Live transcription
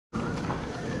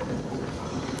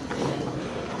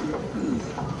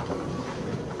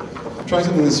trying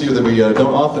something this year that we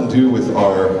don't often do with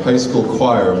our high school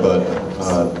choir, but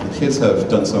the kids have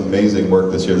done some amazing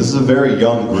work this year. This is a very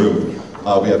young group.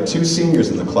 We have 2 seniors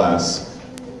in the class,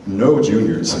 no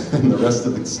juniors, and the rest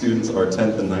of the students are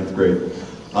 10th and 9th grade.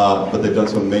 But they've done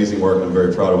some amazing work, and I'm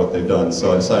very proud of what they've done.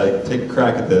 So I decided to take a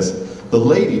crack at this. The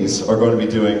ladies are going to be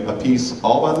doing a piece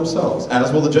all by themselves,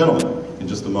 as will the gentlemen in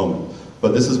just a moment.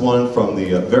 But this is one from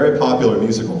the very popular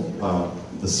musical,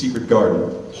 The Secret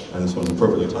Garden, and this one's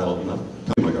appropriately titled, Come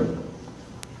to My Garden.